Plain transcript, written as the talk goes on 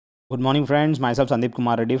Good morning friends, myself Sandeep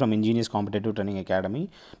Kumar Reddy from Ingenious Competitive Training Academy.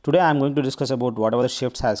 Today I am going to discuss about whatever the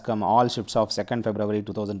shifts has come, all shifts of 2nd February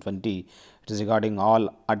 2020. It is regarding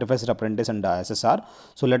all Artificer Apprentice and SSR.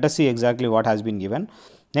 So let us see exactly what has been given.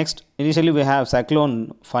 Next, initially we have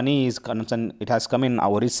cyclone Fani is concerned, it has come in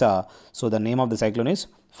Orissa. So the name of the cyclone is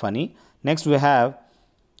Fani. Next we have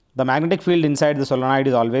the magnetic field inside the solenoid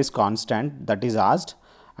is always constant, that is asked.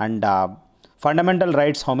 And fundamental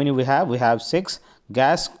rights, how many we have? We have 6.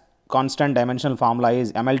 Gas constant dimensional formula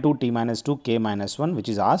is ml2 t minus 2 k minus 1, which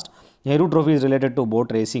is asked. Nehru trophy is related to boat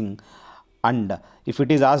racing, and if it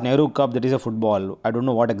is asked Nehru Cup, that is a football. I don't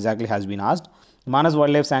know what exactly has been asked. Manas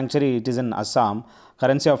Wildlife Sanctuary, it is in Assam.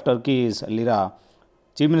 Currency of Turkey is lira.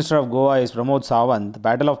 Chief Minister of Goa is Pramod Sawant.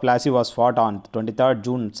 Battle of Plassey was fought on 23rd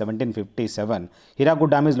June 1757.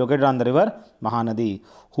 Hirakud Dam is located on the river Mahanadi.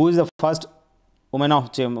 Who is the first woman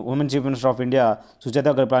Chief Minister of India?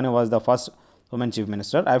 Sucheta Kripalani was the first woman Chief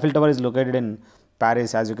Minister. Eiffel Tower is located in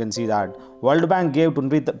Paris, as you can see that. World Bank gave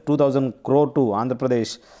 2,000 crore to Andhra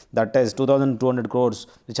Pradesh, that is 2,200 crores,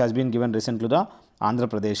 which has been given recently to the Andhra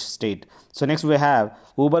Pradesh state. So next we have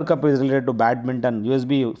Uber Cup is related to badminton.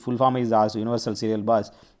 USB full form is asked, Universal Serial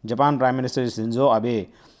Bus. Japan Prime Minister is Shinzo Abe.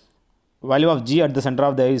 Value of G at the center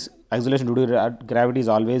of the isolation due to gravity is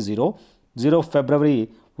always 0. 0 February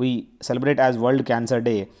we celebrate as World Cancer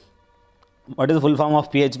Day. What is the full form of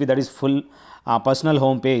PHP? That is full personal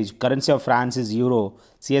home page. Currency of France is euro.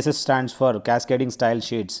 CSS stands for cascading style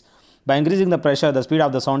sheets. By increasing the pressure, the speed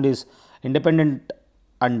of the sound is independent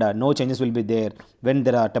and no changes will be there when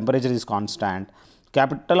the temperature is constant.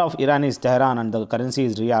 Capital of Iran is Tehran and the currency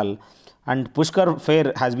is Riyal. And Pushkar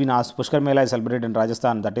fair has been asked. Pushkar Mela is celebrated in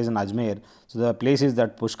Rajasthan, that is in Ajmer. So the place is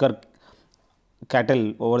that Pushkar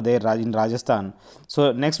cattle over there in Rajasthan.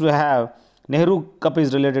 So next we have Nehru Cup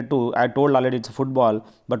is related to, I told already it's football,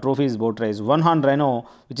 but trophy is boat race. One horn rhino,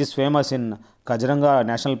 which is famous in Kaziranga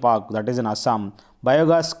National Park, that is in Assam.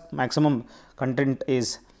 Biogas maximum content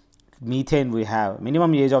is methane we have.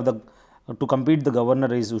 Minimum age of the to compete the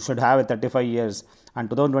governor is you should have 35 years. And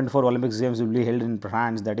 2024 Olympics Games will be held in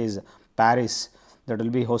France, that is Paris, that will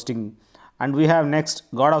be hosting. And we have next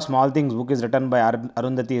God of Small Things book is written by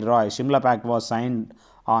Arundhati Roy. Shimla Pact was signed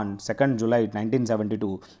on 2nd July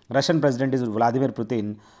 1972. Russian president is Vladimir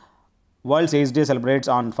Putin. World AIDS Day celebrates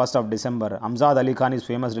on 1st of December. Amjad Ali Khan is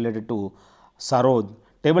famous related to Sarod.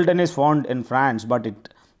 Table tennis found in France, but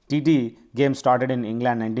TT game started in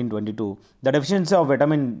England 1922. The deficiency of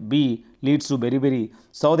vitamin B leads to beriberi.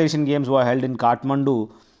 South Asian Games were held in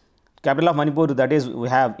Kathmandu. Capital of Manipur, that is we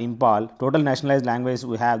have Impal. Total nationalized language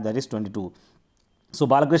we have, that is 22. So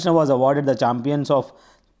Balakrishna was awarded the Champions of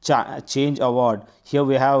Change Award. Here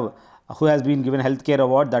we have who has been given healthcare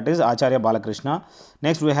award, that is Acharya Balakrishna.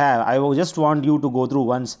 Next we have, I just want you to go through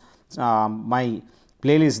once my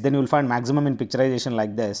playlist, then you will find maximum in picturization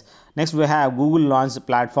like this. Next we have Google launched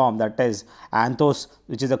platform, that is Anthos,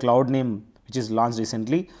 which is a cloud name which is launched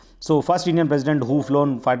recently. So first Indian president who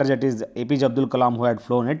flown fighter jet is APJ Abdul Kalam, who had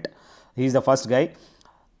flown it. He is the first guy.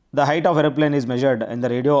 The height of aeroplane is measured in the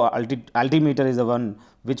radio altimeter is the one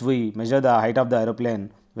which we measure the height of the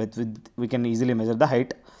aeroplane with we can easily measure the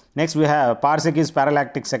height. Next we have parsec is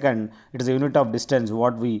parallactic second. It is a unit of distance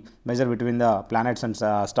what we measure between the planets and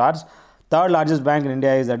stars. Third largest bank in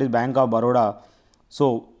India is, that is Bank of Baroda.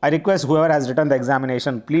 So I request whoever has written the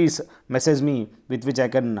examination, please message me with which I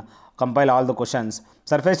can compile all the questions.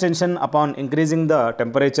 Surface tension upon increasing the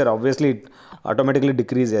temperature, obviously it automatically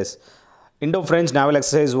decreases. Indo-French naval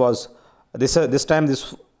exercise was this time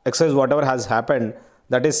this exercise whatever has happened,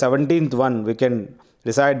 that is 17th one, we can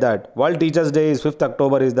decide that. World Teachers Day is 5th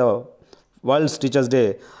October is the World's Teachers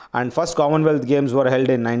Day, and first Commonwealth Games were held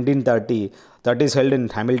in 1930, that is held in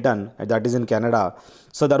Hamilton, that is in Canada.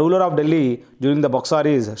 So the ruler of Delhi during the Buxar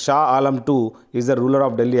is Shah Alam II is the ruler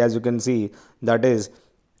of Delhi, as you can see, that is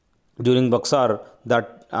during Buxar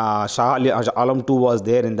that Shah Alam II was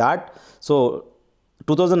there in that. So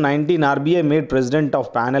 2019 RBI made president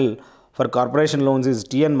of panel for corporation loans is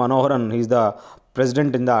T.N. Manoharan. He is the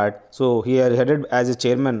president in that. So he headed as a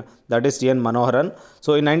chairman, that is T.N. Manoharan.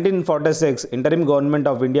 So in 1946 interim government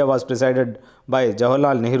of India was presided by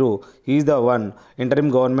Jawaharlal Nehru. He is the one interim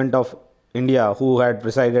government of India who had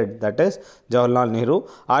presided, that is Jawaharlal Nehru.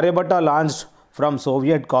 Aryabhatta launched from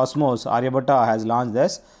Soviet Cosmos. Aryabhatta has launched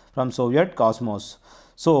this from Soviet Cosmos.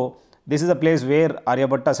 So this is the place where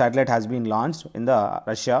Aryabhatta satellite has been launched in the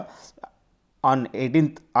Russia on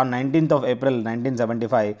 19th of April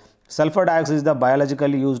 1975. Sulfur dioxide is the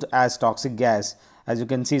biologically used as toxic gas. As you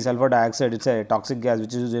can see, sulfur dioxide, it's a toxic gas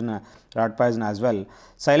which is used in rat poison as well.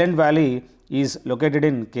 Silent Valley is located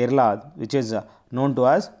in Kerala, which is known to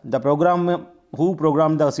as the who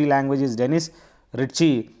programmed the C language is Dennis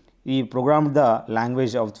Ritchie. He programmed the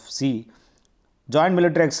language of C. Joint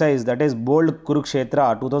military exercise, that is Bold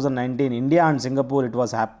Kurukshetra 2019. India and Singapore, it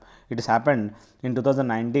has happened in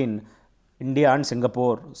 2019. India and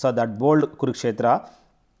Singapore. So that Bold Kurukshetra.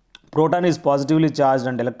 Proton is positively charged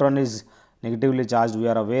and electron is negatively charged, we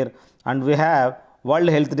are aware. And we have World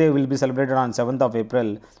Health Day will be celebrated on 7th of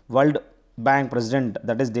April. World Bank President,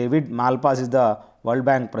 that is David Malpass, is the World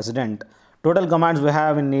Bank President. Total commands we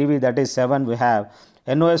have in Navy, that is 7 we have.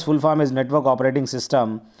 NOS full form is Network Operating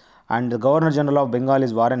System, and the Governor General of Bengal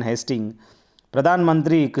is Warren Hastings. Pradhan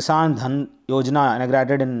Mantri Kisan Dhan Yojana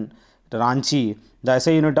inaugurated in Ranchi. The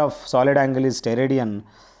SI unit of solid angle is steradian.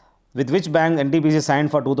 With which bank NTPC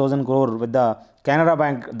signed for 2000 crore? With the Canara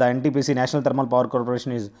Bank, the NTPC National Thermal Power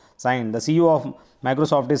Corporation is signed. The CEO of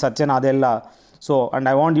Microsoft is Satya Nadella. So, and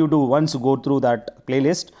I want you to once go through that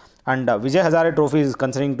playlist. And Vijay Hazare Trophy is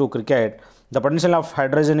concerning to cricket. The potential of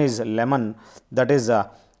hydrogen is lemon. That is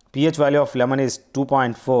pH value of lemon is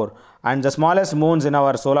 2.4. And the smallest moons in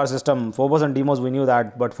our solar system, Phobos and Deimos, we knew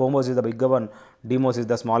that, but Phobos is the bigger one, Deimos is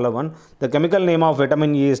the smaller one. The chemical name of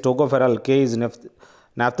vitamin E is tocopherol, K is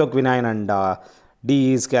naphthoquinine, and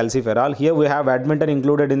D is calciferol. Here we have badminton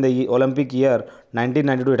included in the Olympic year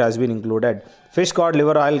 1992, it has been included. Fish cod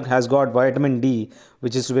liver oil has got vitamin D,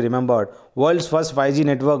 which is to be remembered. World's first 5G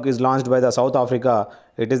network is launched by the South Africa.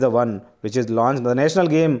 It is the one which is launched. The national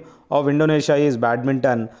game of Indonesia is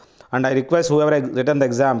badminton. And I request whoever has written the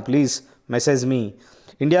exam, please message me.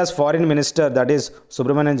 India's foreign minister, that is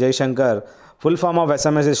Subramanian Jaishankar. Full form of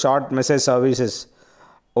SMS is short message services.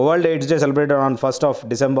 World AIDS Day celebrated on 1st of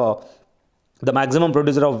December. The maximum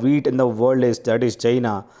producer of wheat in the world is, that is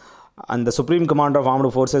China. And the Supreme Commander of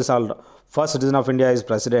Armed Forces, first citizen of India, is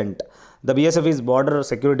President. The BSF is Border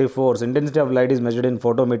Security Force. Intensity of light is measured in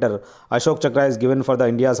photometer. Ashok Chakra is given for the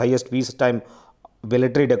India's highest peacetime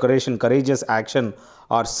military decoration, courageous action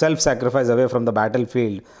or self-sacrifice away from the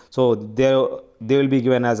battlefield. So they will be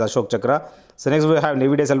given as Ashok Chakra. So next we have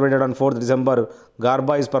Navy Day celebrated on 4th December.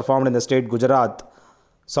 Garba is performed in the state Gujarat.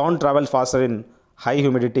 Sound travels faster in high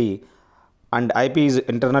humidity. And IP is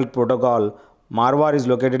internal protocol. Marwar is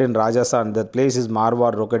located in Rajasthan. The place is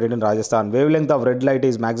Marwar, located in Rajasthan. Wavelength of red light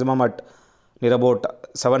is maximum at near about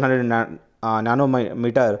 700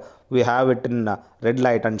 nanometer. We have it in red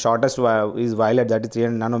light, and shortest is violet, that is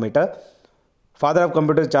 300 nanometer. Father of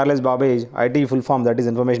computers Charles Babbage, IT full form, that is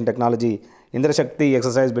information technology. Indra Shakti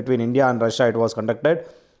exercise between India and Russia, it was conducted.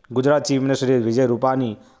 Gujarat Chief Minister is Vijay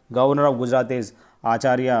Rupani. Governor of Gujarat is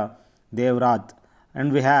Acharya Devrat.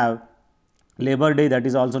 And we have Labor Day, that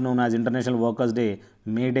is also known as International Workers' Day.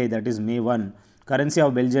 May Day, that is May 1. Currency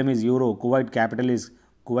of Belgium is Euro. Kuwait capital is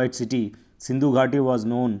Kuwait City. Sindhu Ghati was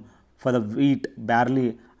known for the wheat,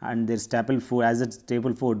 barley, and their staple food as its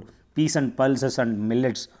staple food. Peas and pulses and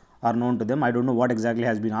millets are known to them. I don't know what exactly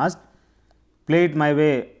has been asked. Play It My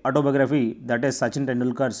Way autobiography, that is Sachin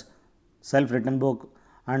Tendulkar's self-written book,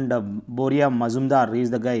 and Boria Mazumdar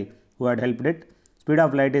is the guy who had helped it. Speed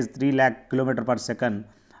of light is 3 lakh km per second.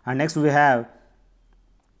 And next we have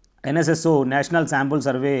NSSO, National Sample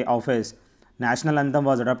Survey Office. National anthem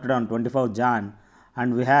was adopted on 24th Jan.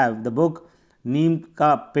 And we have the book Neem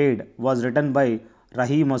Ka Ped was written by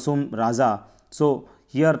Rahi Masum Raza. So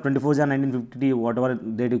here 24 Jan 1950, whatever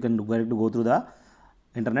date you can go through the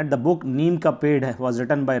internet. The book Neem Ka Ped was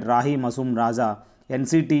written by Rahi Masum Raza.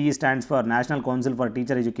 NCTE stands for National Council for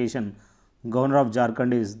Teacher Education. Governor of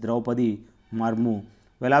Jharkhand is Draupadi Marmu.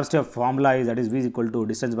 Velocity of formula is, that is V is equal to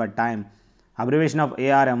distance by time. Abbreviation of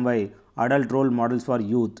ARMY, Adult Role Models for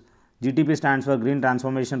Youth. GTP stands for Green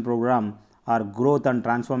Transformation Program or Growth and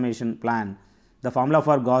Transformation Plan. The formula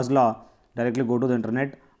for Gauss law, directly go to the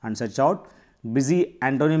internet and search out. Busy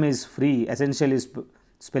antonym is free. Essential is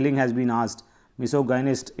spelling has been asked.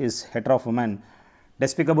 Misogynist is hetero woman.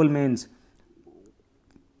 Despicable means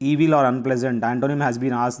evil or unpleasant. Antonym has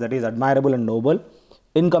been asked, that is admirable and noble.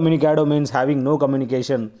 Incommunicado means having no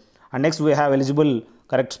communication. And next we have eligible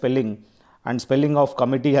correct spelling, and spelling of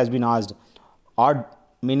committee has been asked. Odd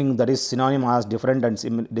meaning, that is synonym asked, different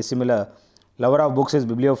and dissimilar. Lover of books is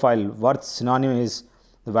bibliophile. Worth synonym is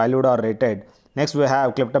valued or rated. Next we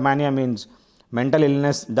have kleptomania means mental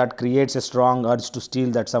illness that creates a strong urge to steal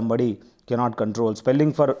that somebody cannot control.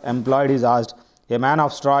 Spelling for employed is asked. A man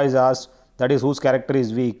of straw is asked, that is whose character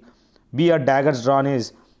is weak. Be at daggers drawn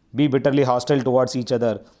is be bitterly hostile towards each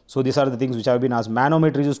other. So these are the things which have been asked.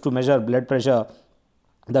 Manometer is used to measure blood pressure.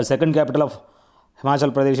 The second capital of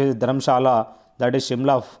Himachal Pradesh is Dharamshala, that is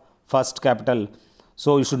Shimla first capital.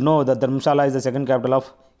 So you should know that Dharamshala is the second capital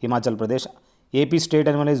of Himachal Pradesh. AP state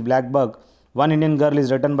animal is black bug. One Indian Girl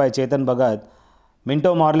is written by Chetan Bhagat.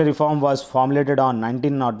 Minto Morley reform was formulated on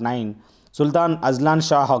 1909. Sultan Azlan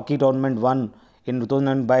Shah hockey tournament won in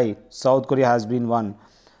 2000 by South Korea has been won.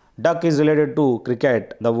 Duck is related to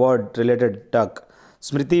cricket, the word related duck.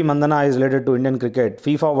 Smriti Mandana is related to Indian cricket.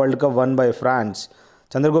 FIFA World Cup won by France.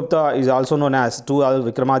 Chandragupta is also known as 2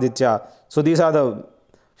 Vikramaditya. So these are the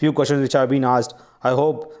few questions which have been asked. I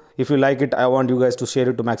hope if you like it, I want you guys to share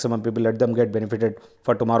it to maximum people. Let them get benefited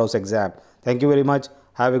for tomorrow's exam. Thank you very much.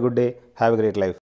 Have a good day. Have a great life.